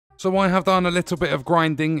So I have done a little bit of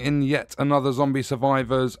grinding in yet another Zombie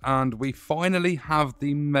Survivors, and we finally have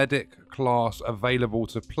the medic class available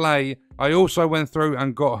to play. I also went through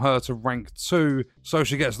and got her to rank 2, so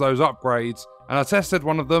she gets those upgrades, and I tested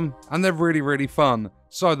one of them, and they're really fun.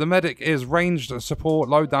 So the medic is ranged support,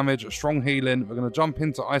 low damage, strong healing. We're going to jump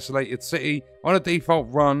into Isolated City on a default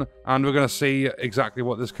run, and we're going to see exactly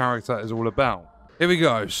what this character is all about. Here we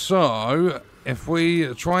go. So if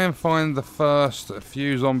we try and find the first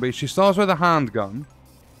few zombies, she starts with a handgun,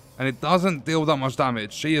 and it doesn't deal that much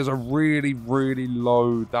damage. She is a really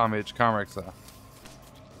low damage character.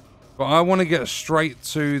 But I want to get straight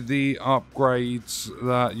to the upgrades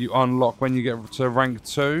that you unlock when you get to rank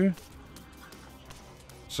 2.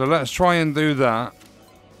 So let's try and do that.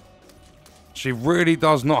 She really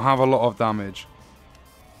does not have a lot of damage.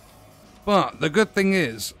 But the good thing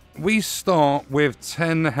is, we start with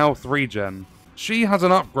 10 health regen. She has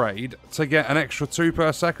an upgrade to get an extra 2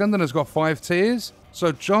 per second and has got 5 tiers.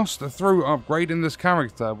 So just through upgrading this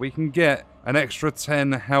character, we can get an extra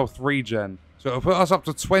 10 health regen. So it'll put us up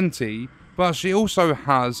to 20, but she also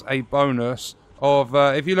has a bonus of,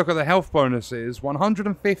 if you look at the health bonuses,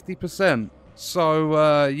 150%.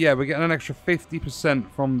 So yeah, we're getting an extra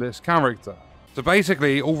 50% from this character. So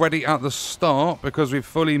basically, already at the start, because we've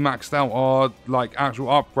fully maxed out our actual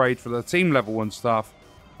upgrade for the team level and stuff,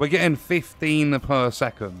 we're getting 15 per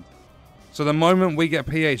second. So the moment we get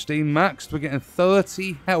PhD maxed, we're getting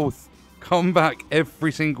 30 health come back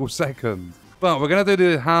every single second. But we're going to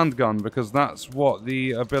do the handgun because that's what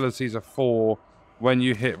the abilities are for when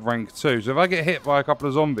you hit rank 2. So if I get hit by a couple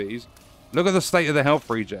of zombies, look at the state of the health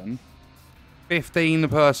regen. 15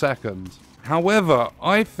 per second. However,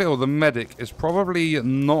 I feel the medic is probably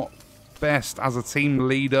not best as a team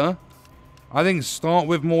leader. I think start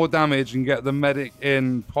with more damage and get the medic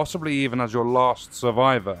in, possibly even as your last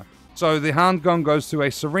survivor. So the handgun goes to a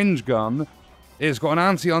syringe gun. It's got an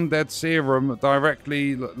anti-undead serum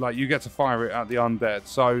directly, you get to fire it at the undead.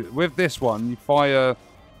 So with this one, you fire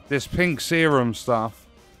this pink serum stuff,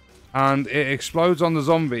 and it explodes on the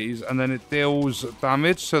zombies, and then it deals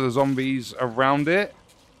damage to the zombies around it.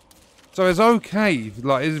 So it's okay,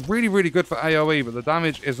 it's really good for AoE, but the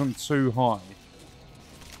damage isn't too high.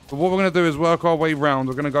 But what we're going to do is work our way round.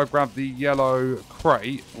 We're going to go grab the yellow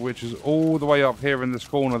crate, which is all the way up here in this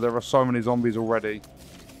corner. There are so many zombies already.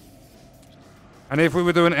 And if we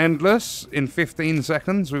were doing endless, in 15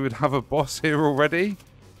 seconds, we would have a boss here already.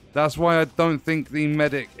 That's why I don't think the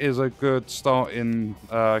medic is a good starting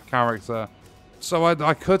character. So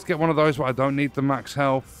I could get one of those, but I don't need the max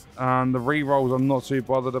health. And the rerolls I'm not too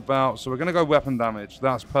bothered about. So we're going to go weapon damage.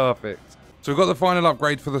 That's perfect. So we've got the final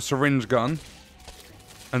upgrade for the syringe gun.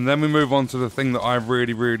 And then we move on to the thing that I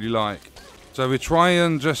really like. So we try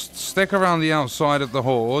and just stick around the outside of the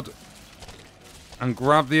horde. And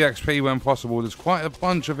grab the XP when possible. There's quite a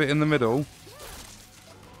bunch of it in the middle.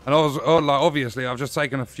 And obviously, I've just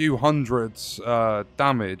taken a few hundreds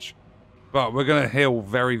damage. But we're going to heal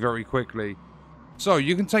very quickly. So,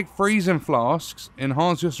 you can take freezing flasks,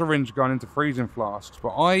 enhance your syringe gun into freezing flasks. But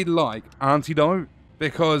I like antidote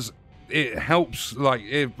because it helps,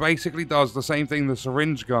 it basically does the same thing the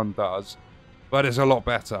syringe gun does. But it's a lot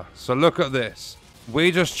better. So, look at this.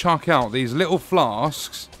 We just chuck out these little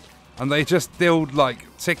flasks. And they just deal,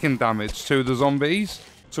 ticking damage to the zombies.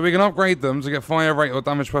 So we can upgrade them to get fire rate or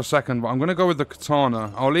damage per second. But I'm going to go with the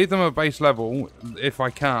katana. I'll leave them at base level, if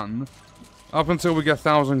I can. Up until we get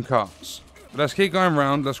 1,000 cuts. But let's keep going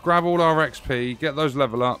around. Let's grab all our XP. Get those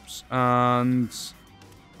level ups. And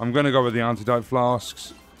I'm going to go with the antidote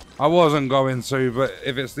flasks. I wasn't going to, but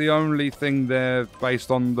if it's the only thing there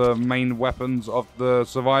based on the main weapons of the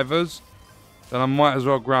survivors, then I might as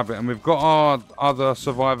well grab it. And we've got our other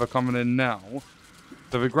survivor coming in now.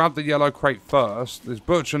 So we grab the yellow crate first. This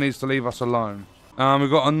butcher needs to leave us alone. We've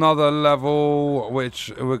got another level,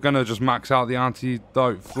 which we're going to just max out the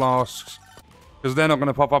antidote flasks. Because they're not going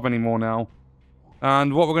to pop up anymore now.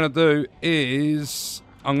 And what we're going to do is,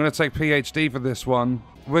 I'm going to take PhD for this one.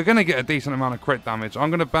 We're going to get a decent amount of crit damage.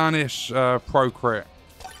 I'm going to banish pro crit.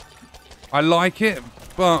 I like it,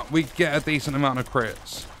 but we get a decent amount of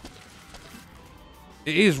crits.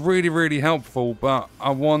 It is really helpful, but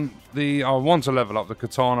I want to level up the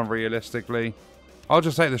katana realistically. I'll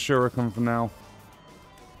just take the shuriken for now.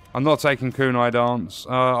 I'm not taking kunai dance.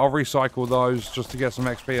 I'll recycle those just to get some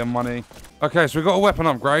XP and money. Okay, so we've got a weapon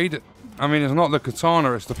upgrade. I mean, it's not the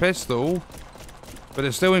katana, it's the pistol. But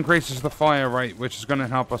it still increases the fire rate, which is going to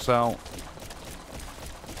help us out.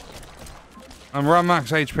 And we're at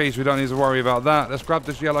max HP, so we don't need to worry about that. Let's grab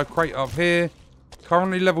this yellow crate up here.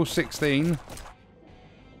 Currently level 16.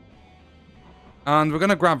 And we're going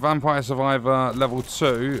to grab Vampire Survivor level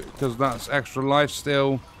 2, because that's extra life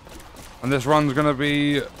steal. And this run's going to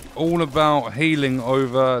be all about healing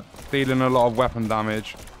over dealing a lot of weapon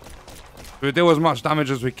damage. We deal as much damage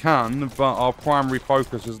as we can, but our primary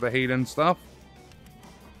focus is the healing stuff.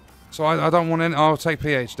 So I don't want any. I'll take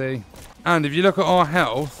PhD. And if you look at our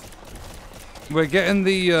health, we're getting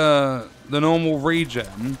the normal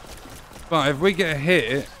regen. But if we get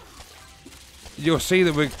hit, you'll see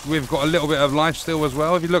that we've got a little bit of life steal as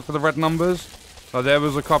well. If you look for the red numbers, so there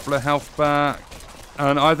was a couple of health back.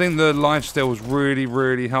 And I think the life steal is really,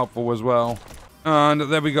 really helpful as well. And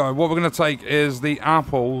there we go. What we're going to take is the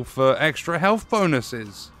apple for extra health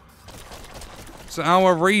bonuses. So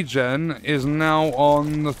our regen is now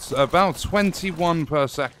on about 21 per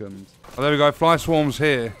second. Oh, there we go. Fly swarms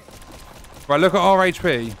here. Right, look at our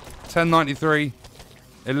HP. 1093.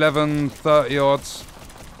 1130 odds.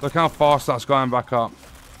 Look how fast that's going back up.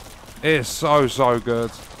 It's so, so good.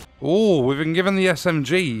 Oh, we've been given the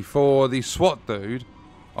SMG for the SWAT dude.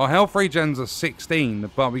 Our health regen's at 16,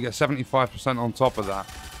 but we get 75% on top of that.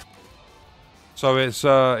 So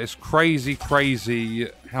it's crazy, crazy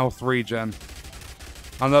health regen.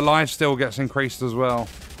 And the life still gets increased as well.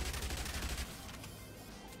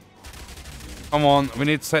 Come on, we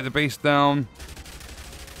need to take the beast down.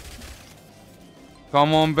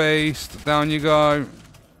 Come on, beast. Down you go.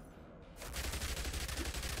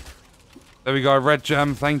 There we go, red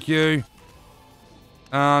gem, thank you.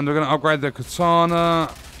 And we're going to upgrade the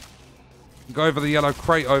katana. Go over the yellow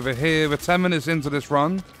crate over here. We're 10 minutes into this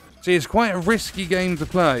run. See, it's quite a risky game to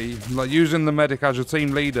play, like using the medic as your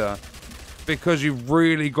team leader, because you've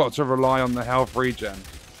really got to rely on the health regen.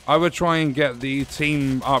 I would try and get the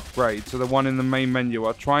team upgrade to the one in the main menu.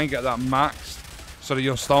 I'd try and get that maxed so that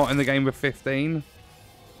you're starting the game with 15.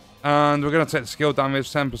 And we're going to take the skill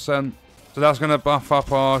damage 10%. So that's going to buff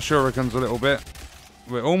up our shurikens a little bit.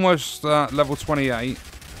 We're almost at level 28.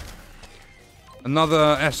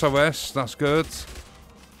 Another SOS, that's good.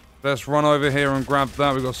 Let's run over here and grab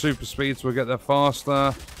that. We've got super speed, so we'll get there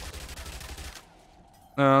faster.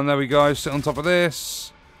 And there we go, sit on top of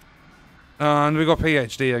this. And we've got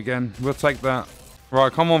PhD again. We'll take that.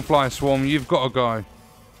 Right, come on, Fly Swarm, you've got to go.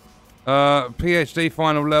 PhD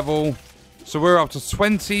final level. So we're up to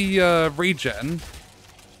 20 regen.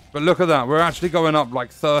 But look at that, we're actually going up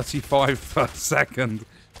like 35 per second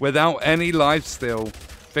without any life steal,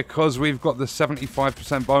 because we've got the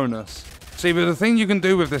 75% bonus. See, but the thing you can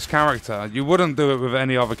do with this character, you wouldn't do it with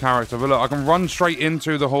any other character. But look, I can run straight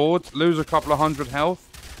into the horde, lose a couple of hundred health,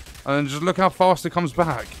 and then just look how fast it comes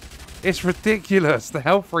back. It's ridiculous, the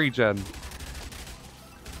health regen.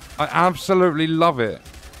 I absolutely love it.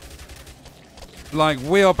 Like,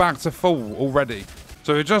 we are back to full already.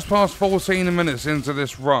 So we're just past 14 minutes into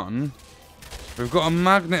this run. We've got a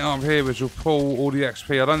magnet up here which will pull all the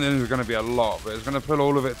XP. I don't think there's going to be a lot, but it's going to pull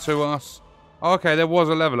all of it to us. Oh, okay, there was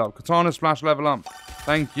a level up. Katana Splash level up.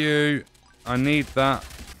 Thank you. I need that.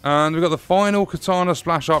 And we've got the final Katana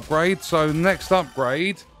Splash upgrade. So next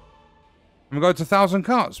upgrade, we go to 1,000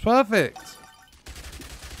 cuts. Perfect.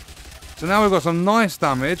 So now we've got some nice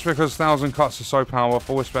damage because 1,000 cuts is so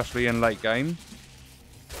powerful, especially in late game.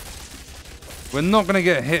 We're not going to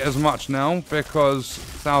get hit as much now because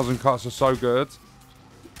 1,000 cuts are so good.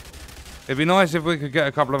 It'd be nice if we could get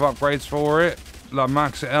a couple of upgrades for it. Like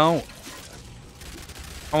max it out.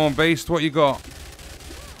 Come on, Beast, what you got?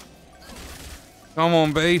 Come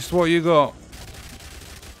on, Beast, what you got?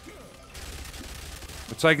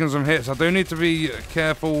 We're taking some hits. I do need to be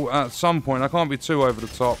careful at some point. I can't be too over the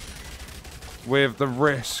top with the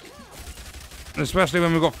risk. Especially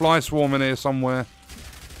when we've got Fly Swarm in here somewhere.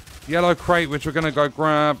 Yellow crate, which we're going to go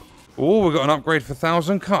grab. Oh, we got an upgrade for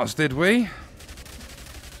 1,000 cuts, did we?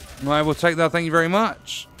 Right, we'll take that, thank you very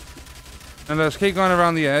much. And let's keep going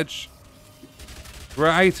around the edge. We're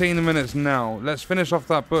at 18 minutes now. Let's finish off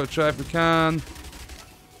that butcher if we can.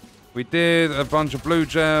 We did a bunch of blue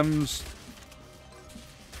gems.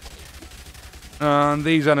 And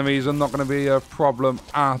these enemies are not going to be a problem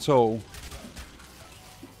at all.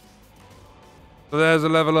 So there's a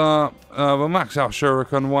level up. We'll max out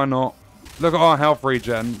Shuriken, why not? Look at our health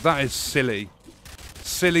regen. That is silly.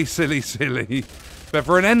 Silly, silly, silly. But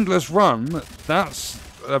for an endless run, that's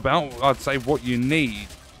about, I'd say, what you need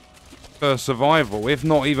for survival, if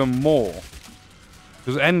not even more.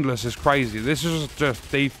 Because endless is crazy. This is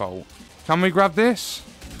just default. Can we grab this?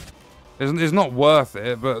 It's not worth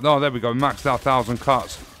it, but oh, there we go. Maxed out 1,000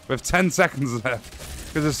 cuts. We have 10 seconds left.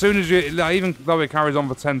 Because as soon as you, like, even though it carries on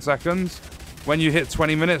for 10 seconds, when you hit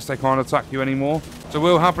 20 minutes, they can't attack you anymore. So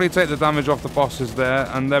we'll happily take the damage off the bosses there.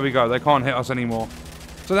 And there we go. They can't hit us anymore.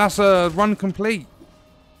 So that's a run complete.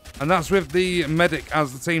 And that's with the medic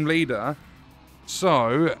as the team leader.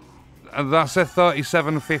 So that's a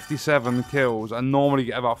 3757 kills, and normally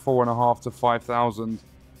get about 4.5 to 5,000.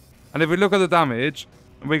 And if we look at the damage,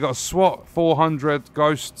 we got SWAT 400,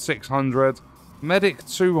 Ghost 600, Medic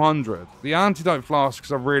 200. The antidote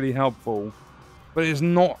flasks are really helpful, but it's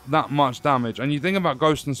not that much damage. And you think about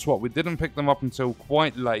Ghost and SWAT, we didn't pick them up until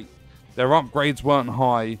quite late. Their upgrades weren't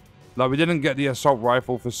high. Like, we didn't get the assault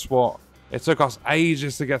rifle for SWAT. It took us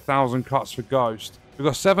ages to get 1,000 cuts for Ghost. We've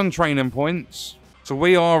got 7 training points. So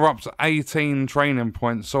we are up to 18 training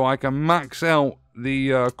points. So I can max out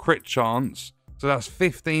the crit chance. So that's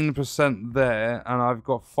 15% there. And I've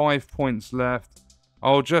got 5 points left.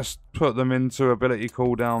 I'll just put them into ability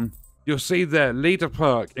cooldown. You'll see there, leader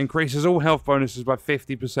perk increases all health bonuses by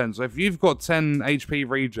 50%. So if you've got 10 HP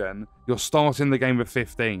regen, you're starting the game with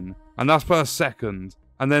 15. And that's per second.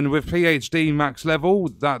 And then with PhD max level,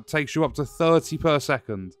 that takes you up to 30 per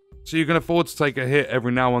second. So you can afford to take a hit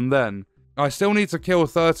every now and then. I still need to kill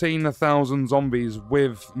 13,000 zombies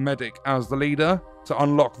with Medic as the leader to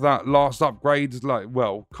unlock that last upgrade, like,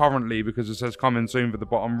 well, currently, because it says coming soon for the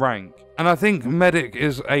bottom rank. And I think Medic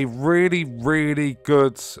is a really, really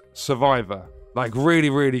good survivor. Like,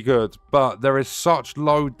 really, really good. But there is such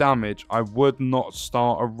low damage, I would not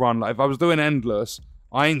start a run. Like, if I was doing Endless,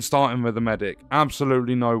 I ain't starting with a Medic.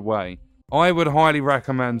 Absolutely no way. I would highly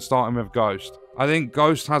recommend starting with Ghost. I think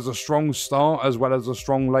Ghost has a strong start as well as a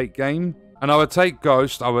strong late game. And I would take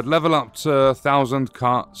Ghost, I would level up to 1,000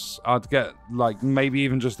 cuts. I'd get, like, maybe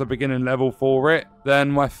even just the beginning level for it. Then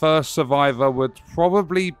my first survivor would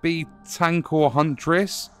probably be Tank or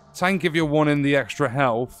Huntress. Tank if you're wanting the extra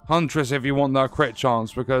health. Huntress if you want that crit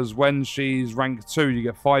chance, because when she's rank 2, you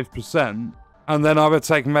get 5%. And then I would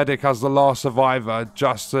take Medic as the last survivor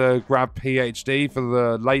just to grab PhD for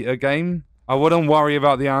the later game. I wouldn't worry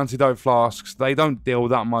about the antidote flasks. They don't deal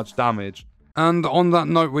that much damage. And on that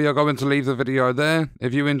note, we are going to leave the video there.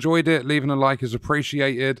 If you enjoyed it, leaving a like is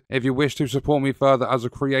appreciated. If you wish to support me further as a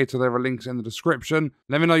creator, there are links in the description.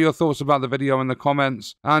 Let me know your thoughts about the video in the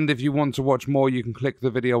comments. And if you want to watch more, you can click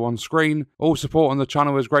the video on screen. All support on the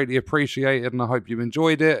channel is greatly appreciated, and I hope you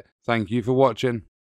enjoyed it. Thank you for watching.